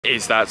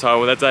It's that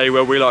time of the day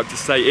where we like to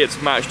say it's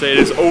match day. It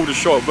is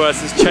Aldershot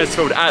versus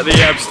Chesterfield at the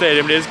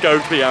Stadium. It is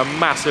going to be a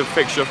massive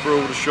fixture for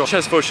Aldershot.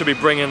 Chesterfield should be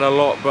bringing a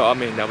lot, but I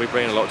mean, they'll be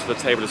bringing a lot to the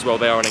table as well.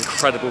 They are an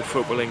incredible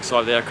footballing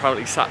side. They are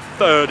currently sat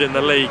third in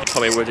the league.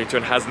 Tommy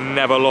Woodington has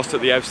never lost at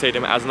the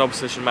Stadium as an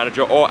opposition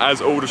manager or as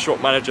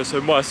Aldershot manager.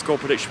 So my score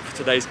prediction for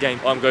today's game,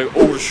 I'm going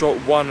Aldershot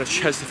 1,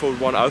 Chesterfield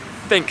 1. I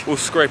think we'll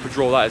scrape a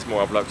draw. That is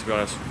more I'd like, to be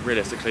honest.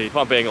 Realistically, if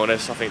I'm being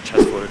honest, I think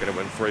Chesterfield are going to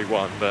win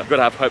 3-1, but you've got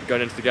to have hope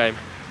going into the game.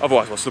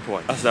 Otherwise, what's the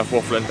point? That's enough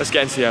waffling. Let's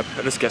get into the app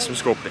and let's get some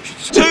score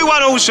predictions.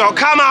 2-1 Aldershot,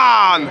 come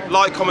on!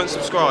 Like, comment,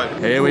 subscribe.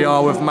 Here we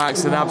are with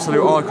Max, an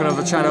absolute icon of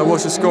the channel.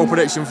 What's your score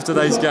prediction for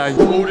today's game?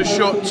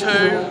 Aldershot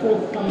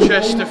 2,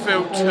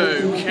 Chesterfield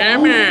 2.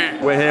 Come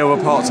in! We're here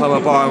with part-timer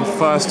Byron.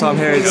 First time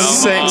here in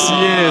 6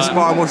 years.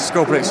 Byron, what's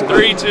your score prediction?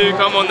 3-2,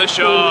 come on the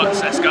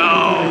shots, let's go!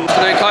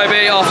 Afternoon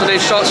Kobe, afternoon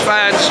Shots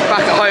fans,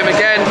 back at home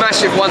again.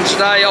 Massive one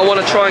today. I want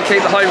to try and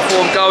keep the home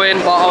form going,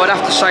 but I would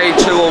have to say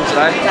 2-all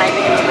today.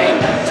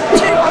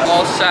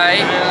 I'll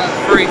say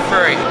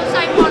 3-3. I'll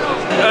say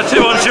 1-1.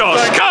 2-1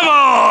 Shots, come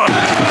on!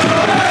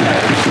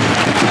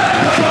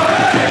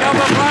 Come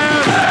on,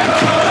 players!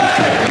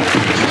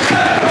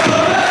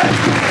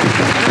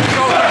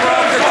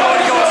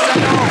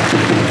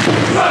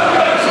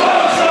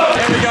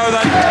 Here we go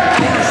then.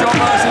 Aldershot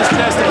versus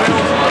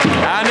Chesterfield,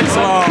 and it's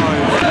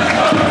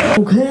live.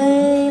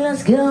 Okay,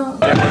 let's go.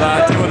 Deal with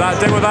that, deal with that,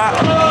 deal with that.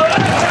 Brilliant!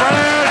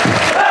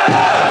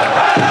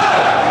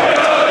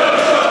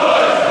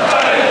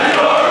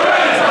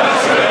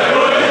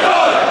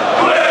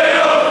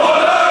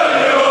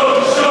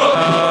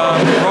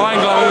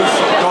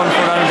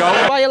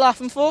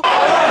 Laughing for? That's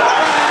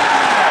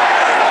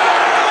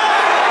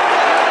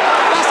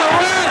a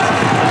red!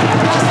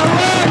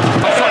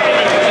 That's a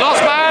red!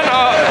 Lost man,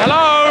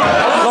 hello!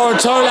 Lauren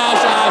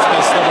Tolash has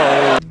missed the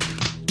ball.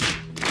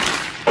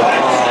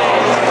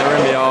 Oh, they're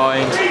in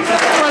behind.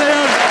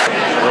 Brilliant!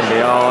 In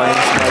behind,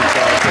 no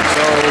chance at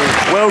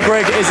all. Will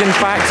Grigg is in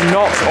fact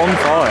not on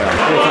fire.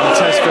 Here comes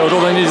Chesterfield,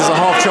 all they need is a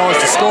half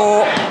chance to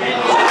score.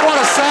 What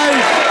a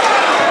save!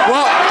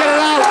 Well, get it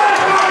out!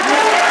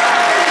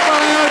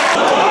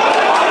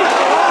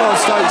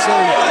 Stokes in.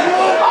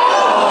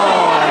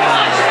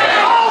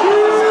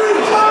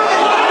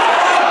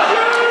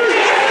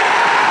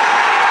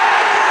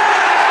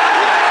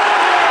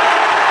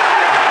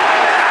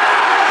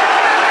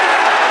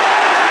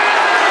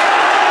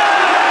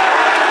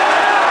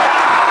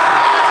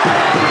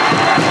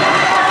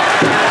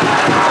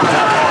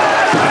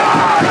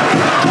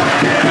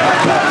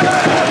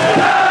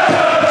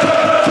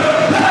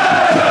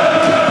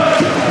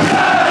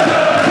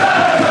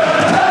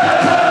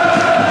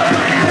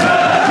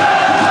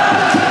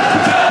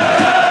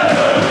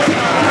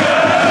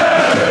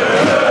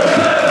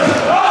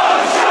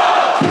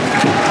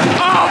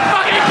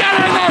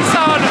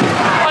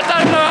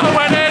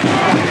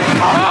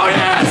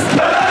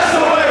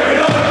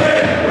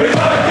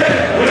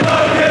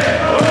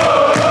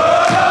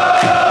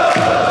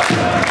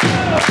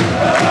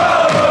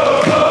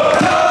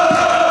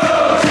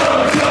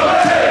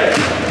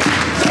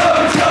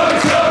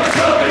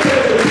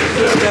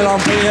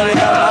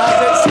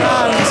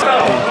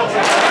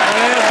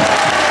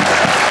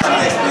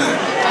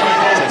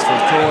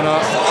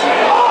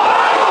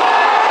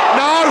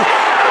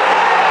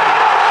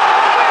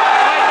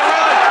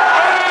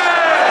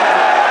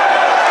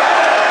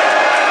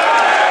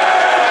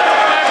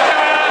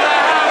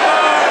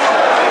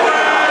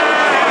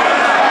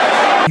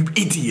 You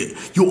idiot.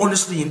 You're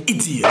honestly an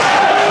idiot.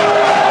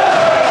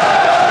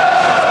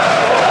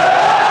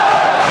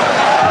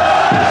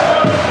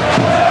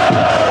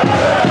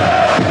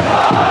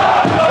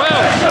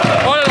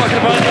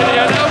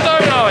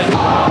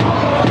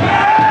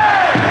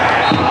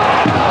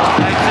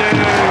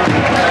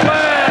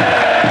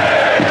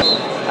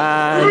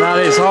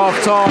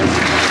 Half-time,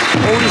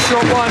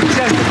 Aldershot 1,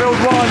 Chesterfield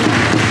 1.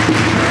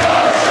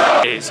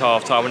 It's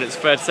half-time and it's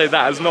fair to say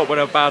that has not been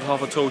a bad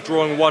half at all.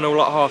 Drawing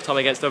 1-1 at half-time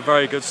against a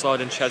very good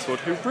side in Chesterfield,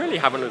 who really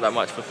haven't looked that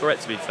much of a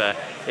threat, to be fair.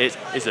 It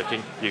is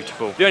looking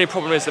beautiful. The only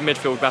problem is the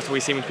midfield battle. We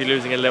seem to be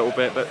losing a little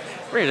bit, but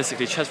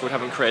realistically Chesterfield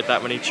haven't created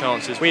that many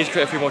chances. We need to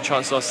create a few more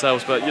chances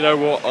ourselves, but you know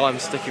what? I'm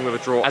sticking with a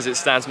draw. As it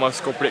stands, my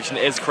score prediction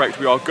is correct.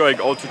 We are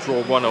going on to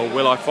draw 1-0.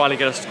 Will I finally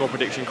get a score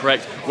prediction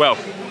correct? Well,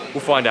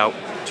 we'll find out.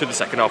 To the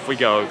second half we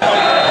go.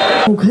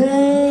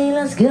 Okay,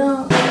 let's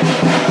go.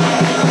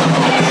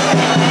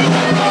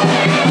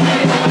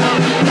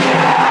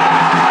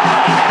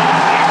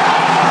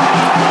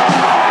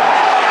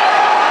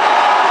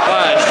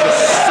 That's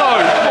just so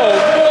cool.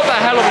 What the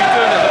hell are we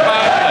doing at the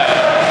back there?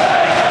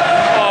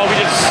 Oh, we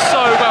did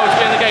so well to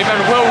get in the game. And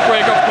Will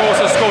Grigg, of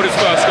course, has scored his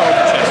first goal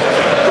for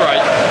Chesterfield.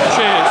 Great.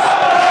 Cheers.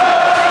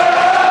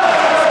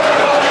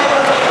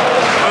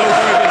 Will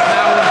Grigg is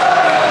now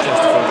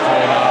Chesterfield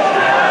corner.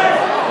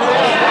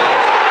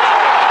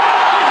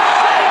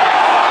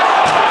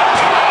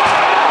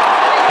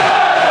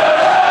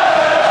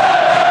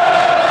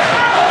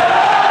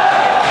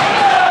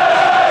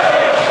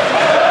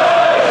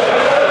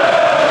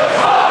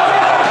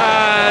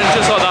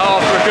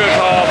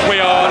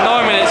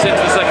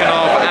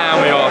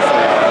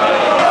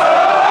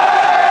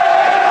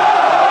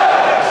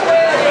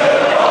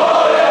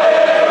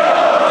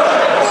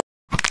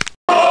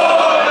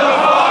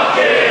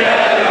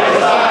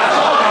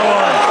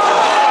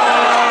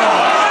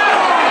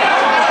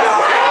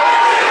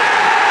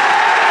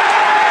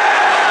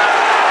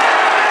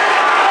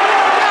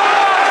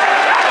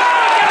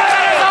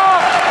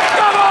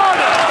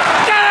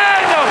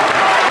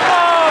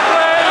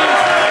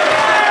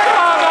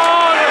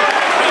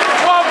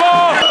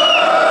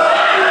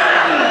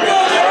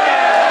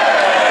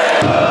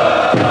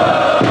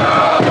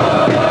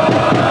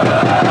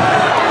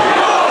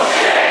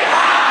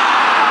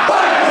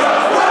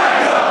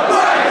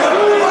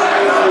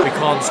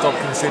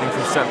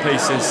 set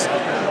pieces.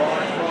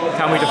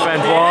 Can we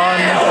defend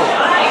one?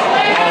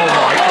 Oh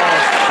my God.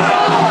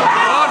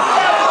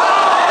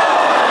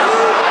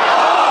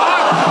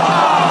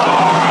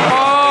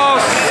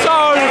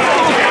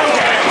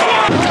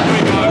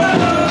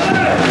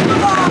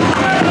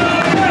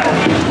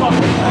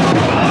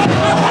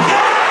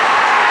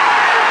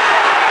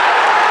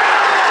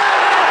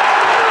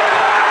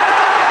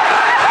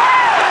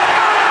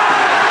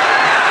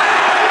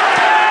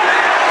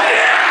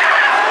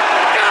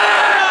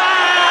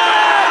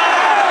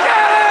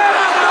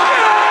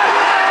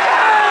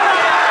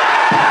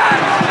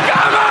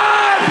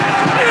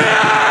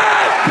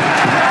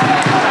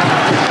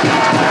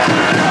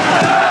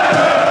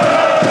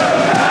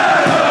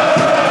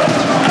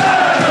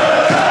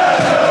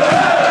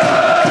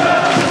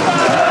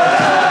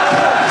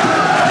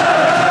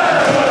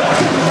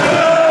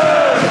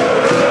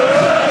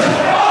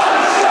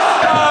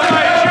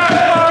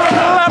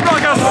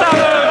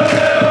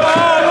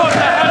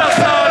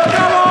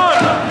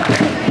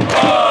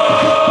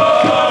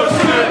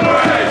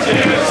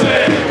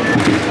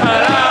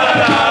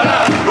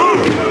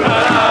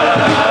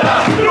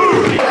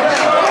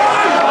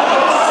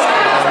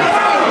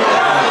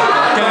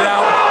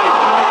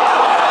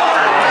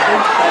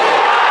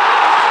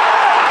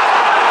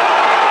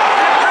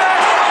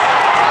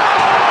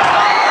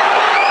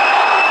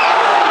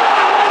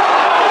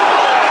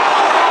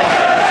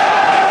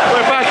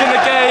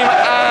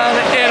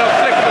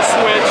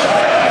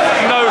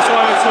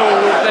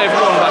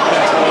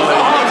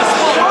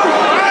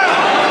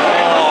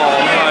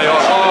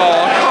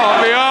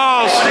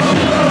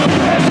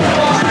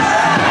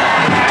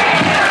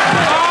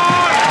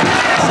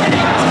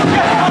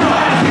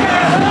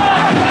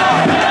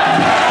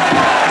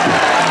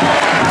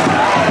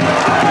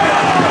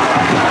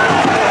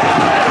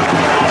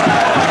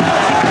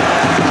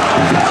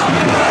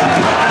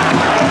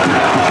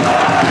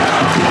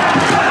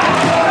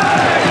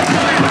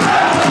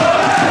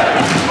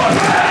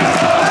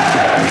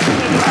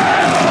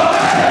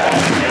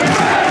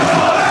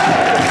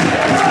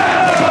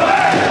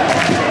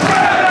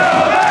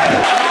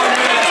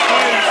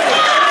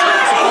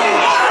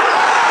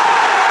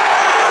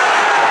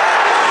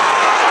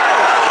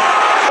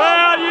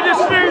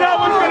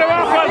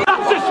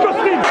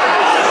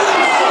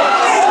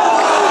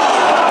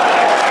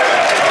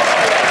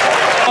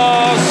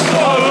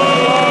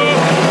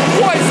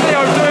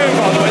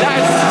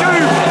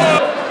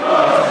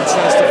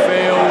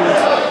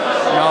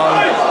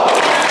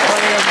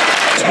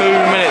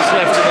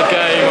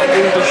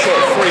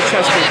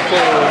 Chesterfield 4.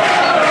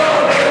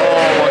 Oh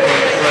my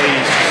God,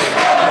 please.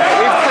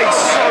 We've played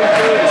so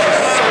good. It's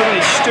just so many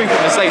stupid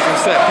mistakes and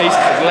set pieces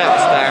have let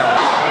us down.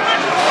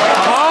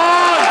 Come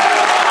on!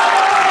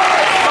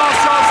 Last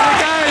chance of the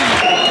game!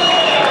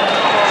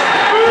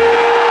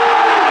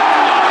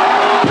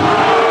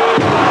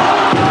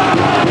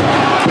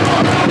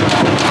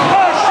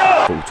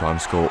 Full-time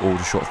score,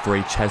 Aldershot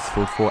 3,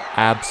 Chesterfield 4.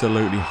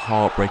 Absolutely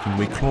heartbreaking.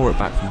 We claw it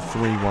back from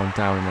 3-1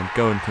 down and then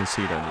go and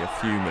concede only a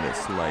few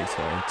minutes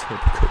later in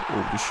typical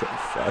Aldershot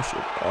fashion.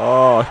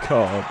 Oh, I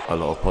can't. A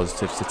lot of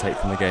positives to take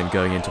from the game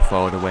going into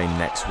Fylde away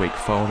next week.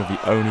 Fylde are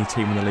the only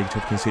team in the league to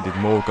have conceded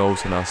more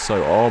goals than us,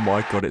 so oh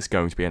my God, it's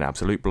going to be an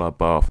absolute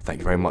bloodbath. Thank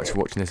you very much for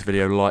watching this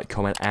video. Like,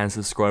 comment and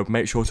subscribe.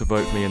 Make sure to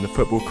vote for me in the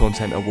Football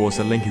Content Awards.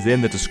 The link is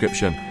in the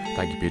description.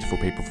 Thank you beautiful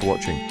people for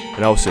watching,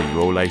 and I'll see you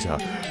all later.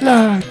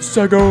 Let's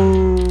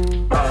go!